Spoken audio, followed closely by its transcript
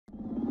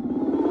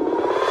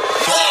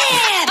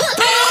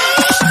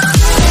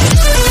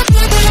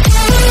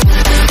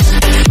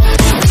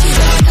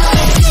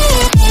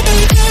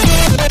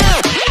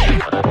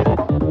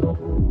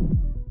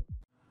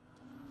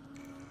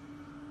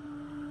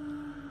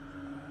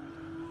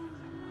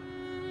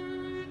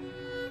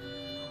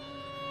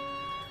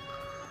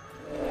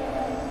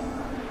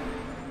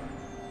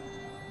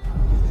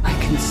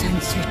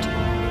sense it.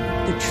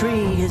 The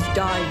tree is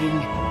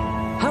dying.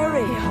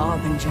 Hurry,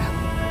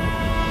 Harbinger.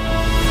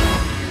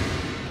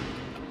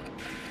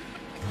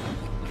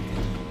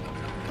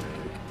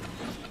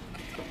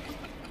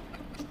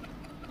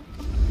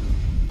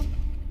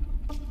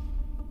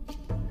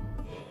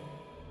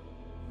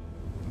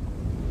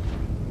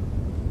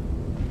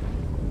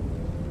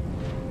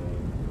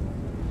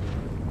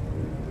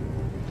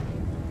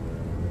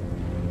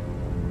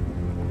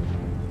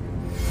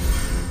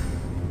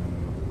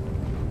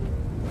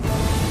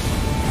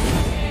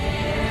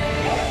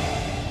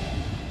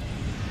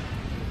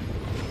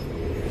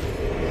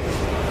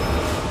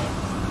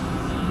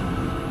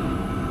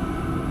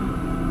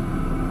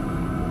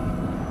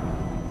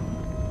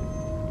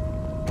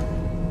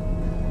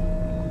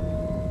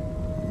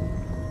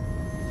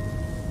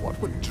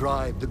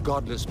 Drive the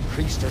godless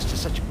priestess to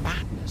such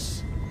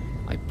madness.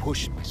 I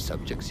push my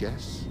subjects,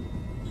 yes,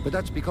 but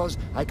that's because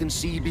I can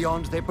see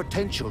beyond their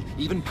potential,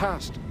 even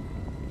past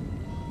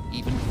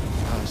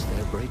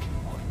their breaking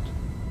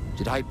point.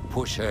 Did I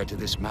push her to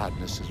this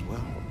madness as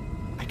well?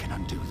 I can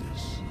undo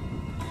this.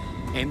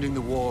 Ending the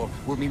war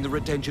will mean the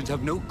Redemptions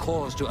have no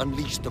cause to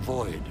unleash the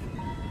void.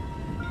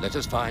 Let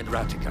us find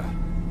Ratika.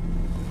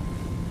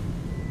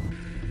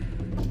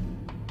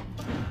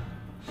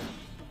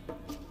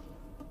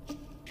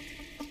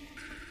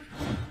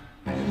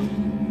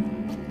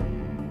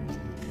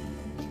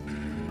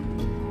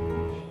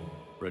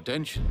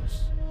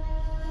 Redemptions.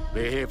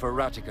 We're here for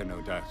Ratika,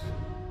 no doubt.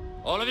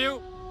 All of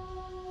you,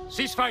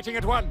 cease fighting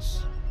at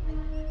once!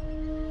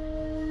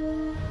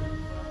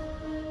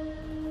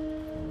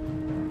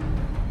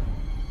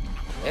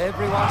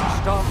 Everyone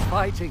stop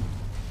fighting!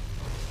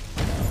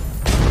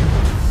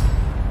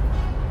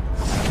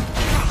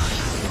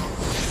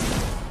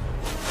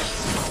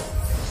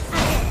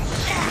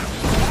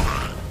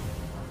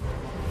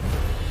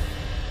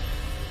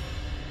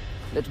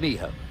 Let me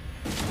help.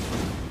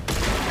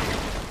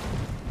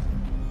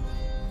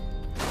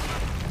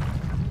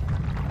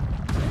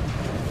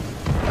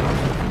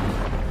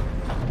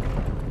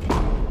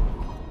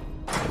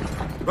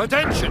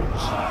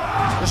 Redemptions!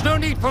 There's no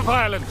need for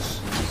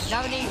violence!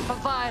 No need for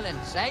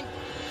violence, eh?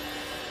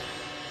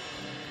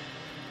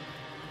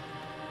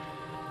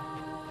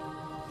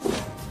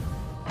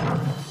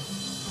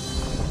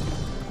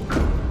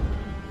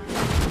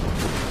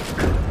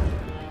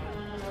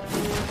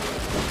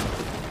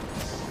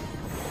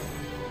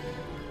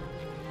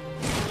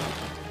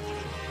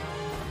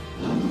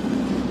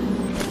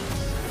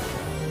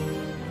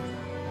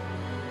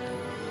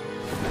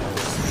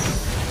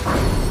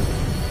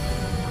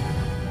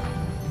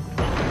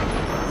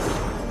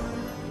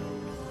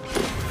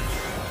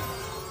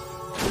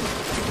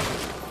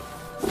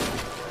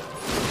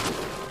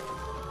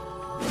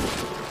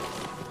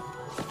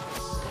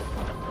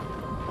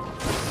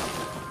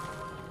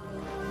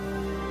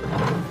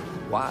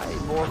 Why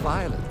more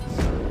violence?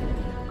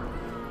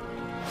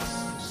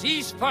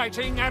 Cease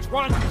fighting at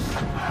once!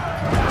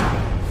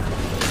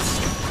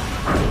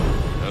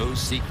 No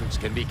secrets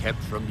can be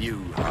kept from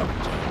you,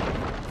 Harbinger.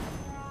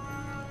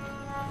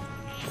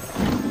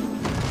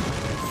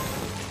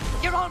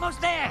 You're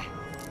almost there!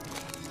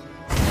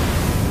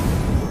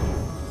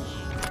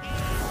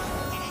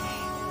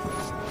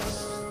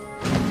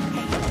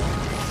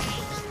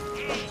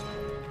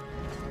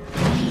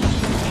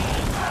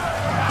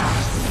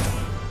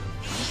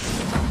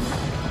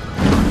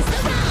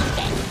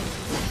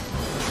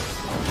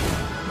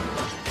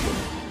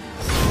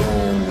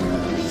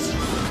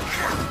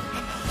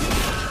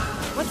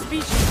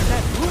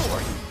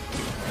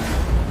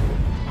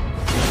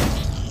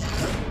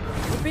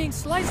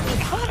 Sliced with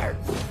butter.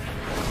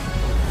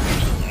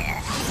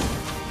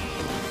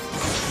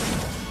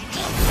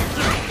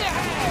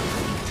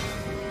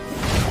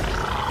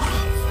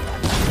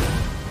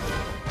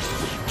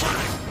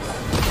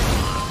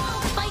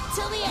 Fight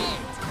till the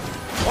end.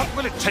 What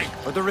will it take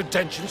for the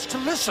Redemptions to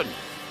listen?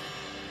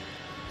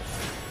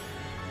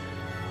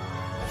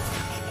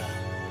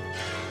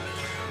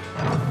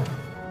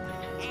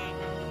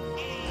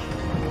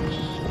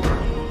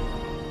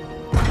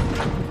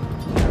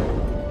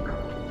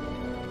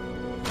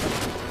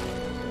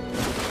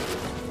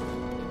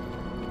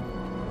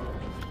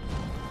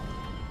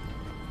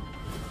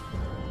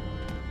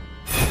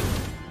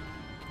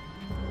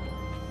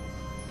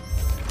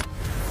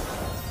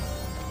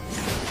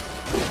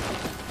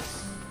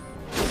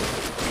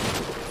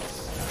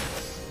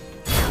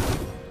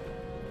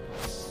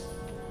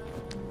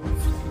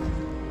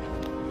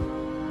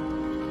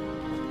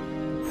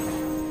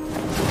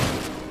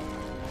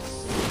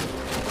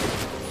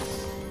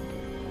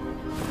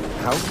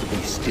 How could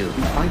they still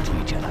be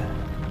fighting each other?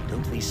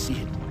 Don't they see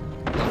it?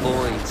 The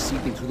void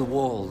seeping through the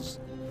walls.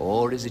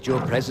 Or is it your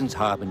presence,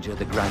 Harbinger,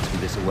 that grants me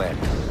this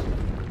awareness?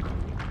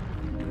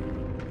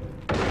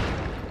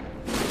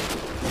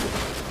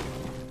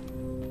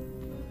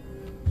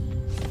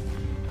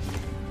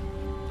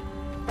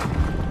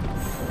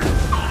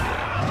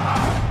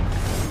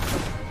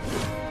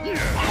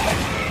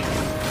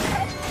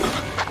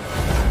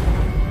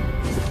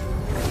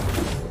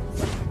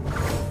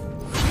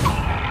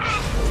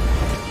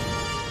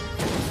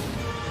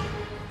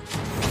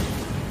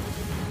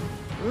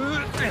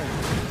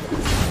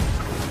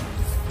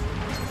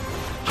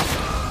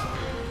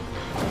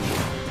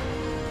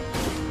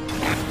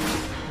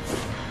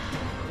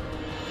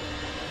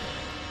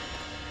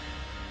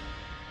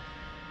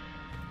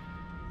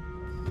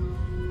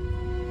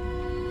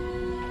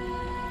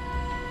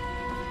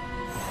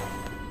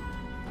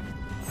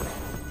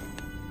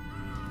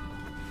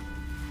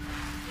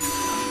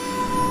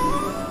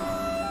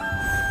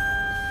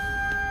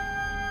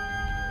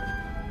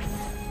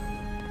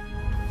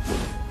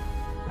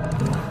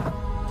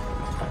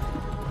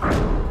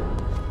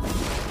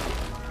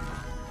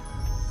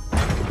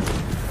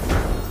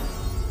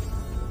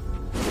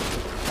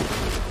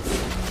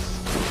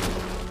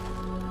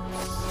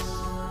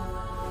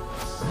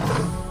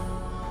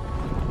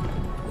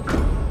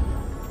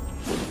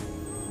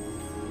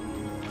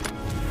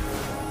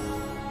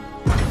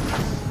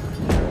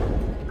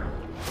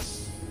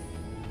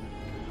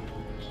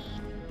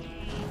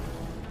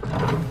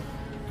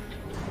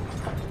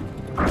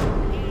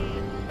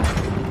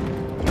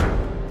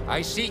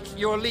 I seek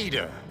your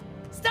leader.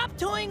 Stop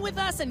toying with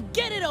us and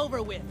get it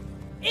over with!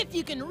 If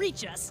you can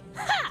reach us,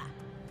 ha!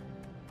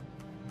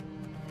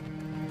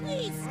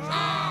 Please,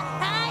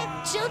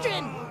 hi,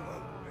 children!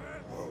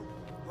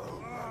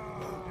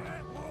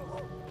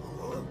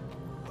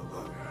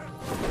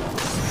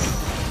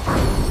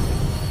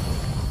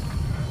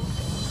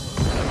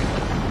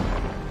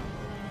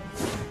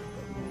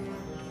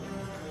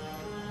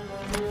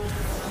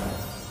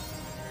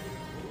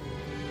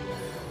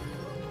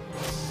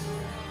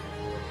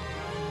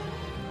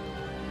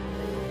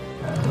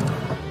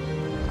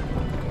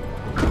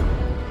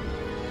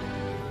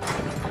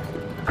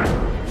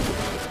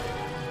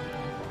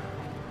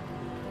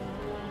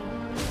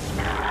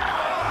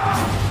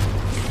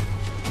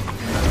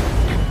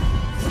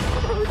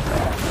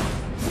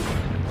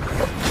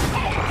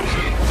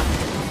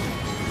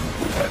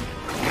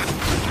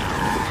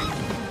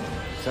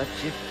 Such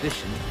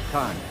efficient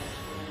carnage.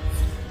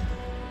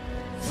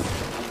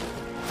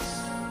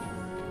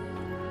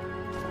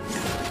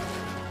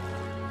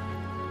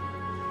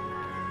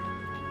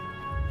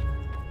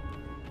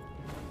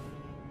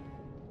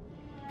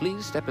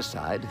 Please step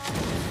aside.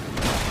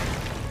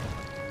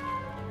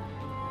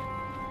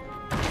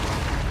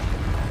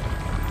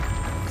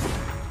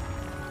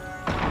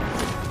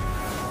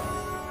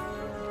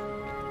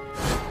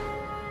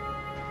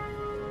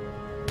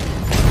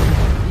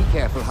 Be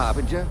careful,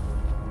 Harbinger.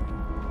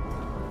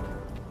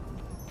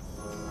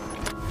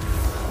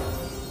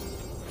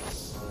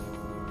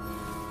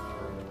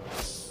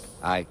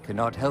 I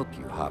cannot help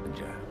you,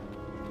 Harbinger.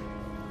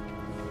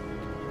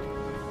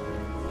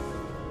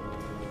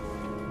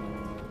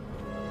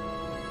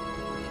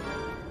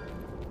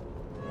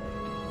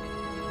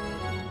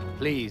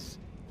 Please.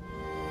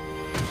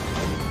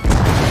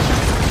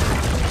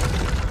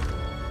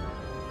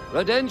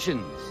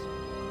 Redemptions,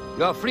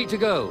 you are free to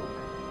go.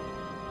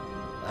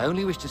 I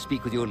only wish to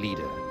speak with your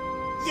leader.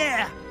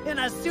 Yeah, and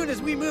as soon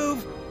as we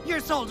move, your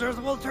soldiers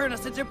will turn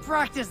us into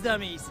practice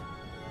dummies.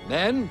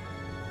 Then,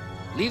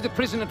 leave the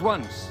prison at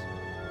once.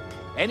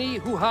 Any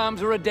who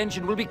harms a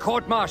redemption will be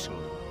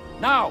court-martialed.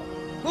 Now,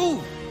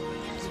 move!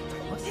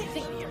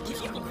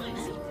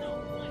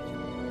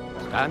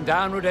 Stand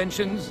down,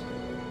 redemptions.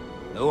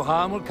 No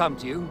harm will come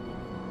to you.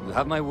 You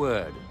have my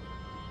word.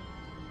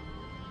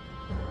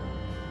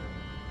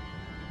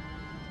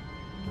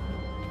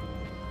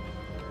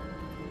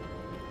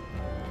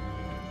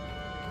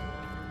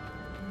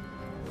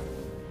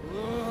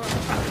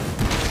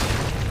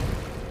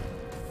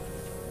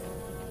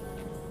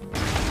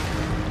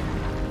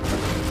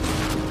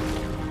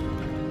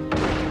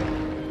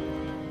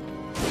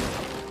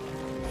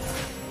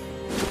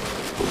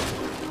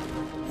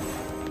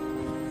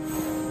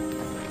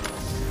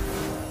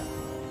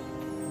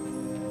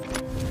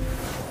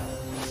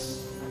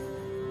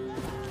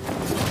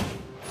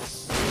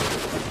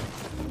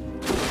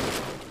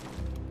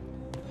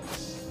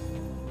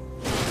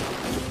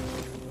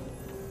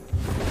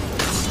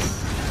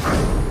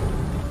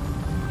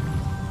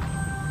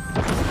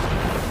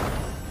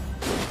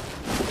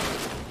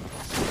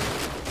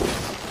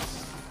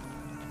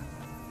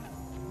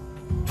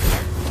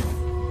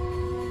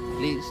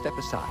 Please step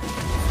aside.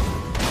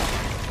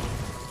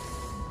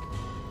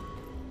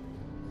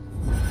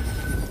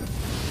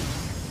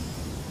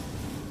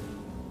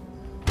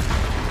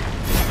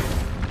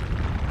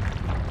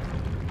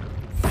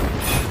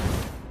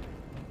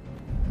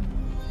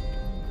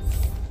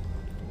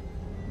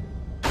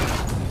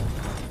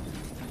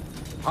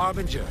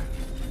 Harbinger,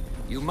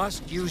 you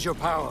must use your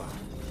power.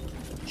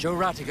 Show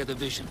Ratika the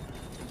vision.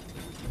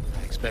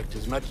 I expect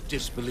as much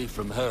disbelief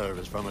from her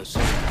as from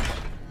herself.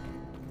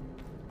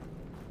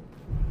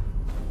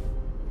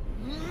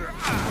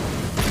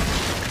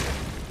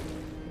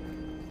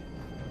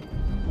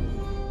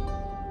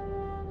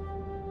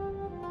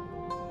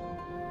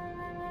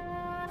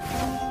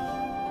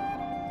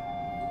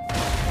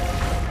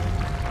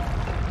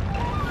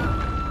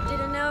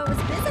 Didn't know it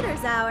was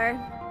visitor's hour.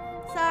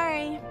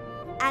 Sorry,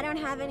 I don't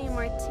have any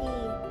more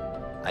tea.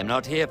 I'm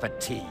not here for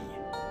tea.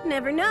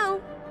 Never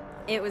know.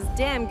 It was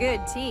damn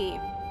good tea.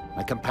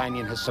 My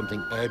companion has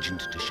something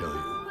urgent to show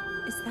you.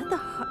 Is that the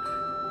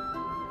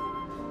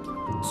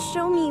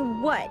Show me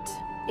what,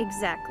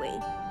 exactly?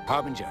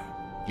 Harbinger,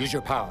 use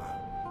your power.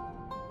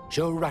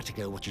 Show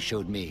Ratika what you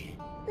showed me.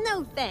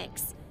 No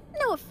thanks.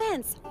 No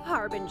offense,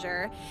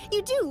 Harbinger.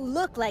 You do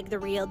look like the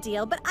real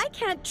deal, but I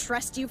can't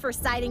trust you for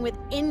siding with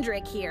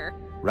Indrik here.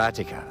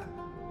 Ratika,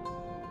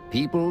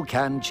 people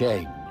can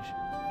change.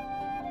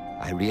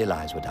 I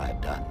realize what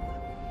I've done.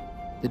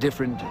 The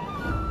different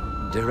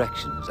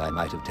directions I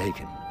might have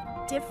taken.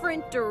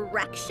 Different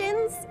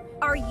directions?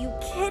 Are you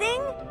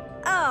kidding?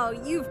 Oh,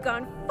 you've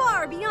gone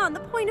far beyond the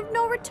point of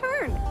no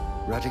return.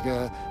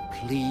 Ratika,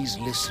 please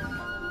listen.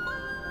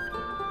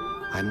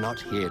 I'm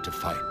not here to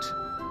fight.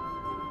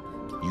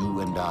 You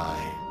and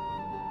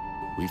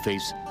I, we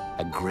face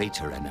a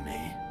greater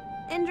enemy.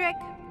 Indrik,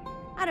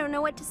 I don't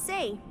know what to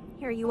say.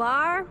 Here you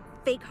are,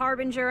 fake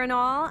Harbinger and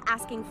all,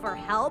 asking for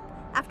help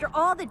after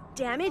all the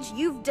damage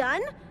you've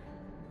done?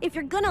 If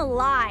you're gonna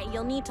lie,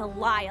 you'll need to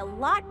lie a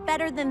lot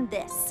better than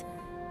this.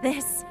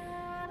 This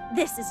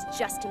is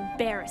just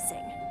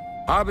embarrassing.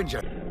 Harbinger,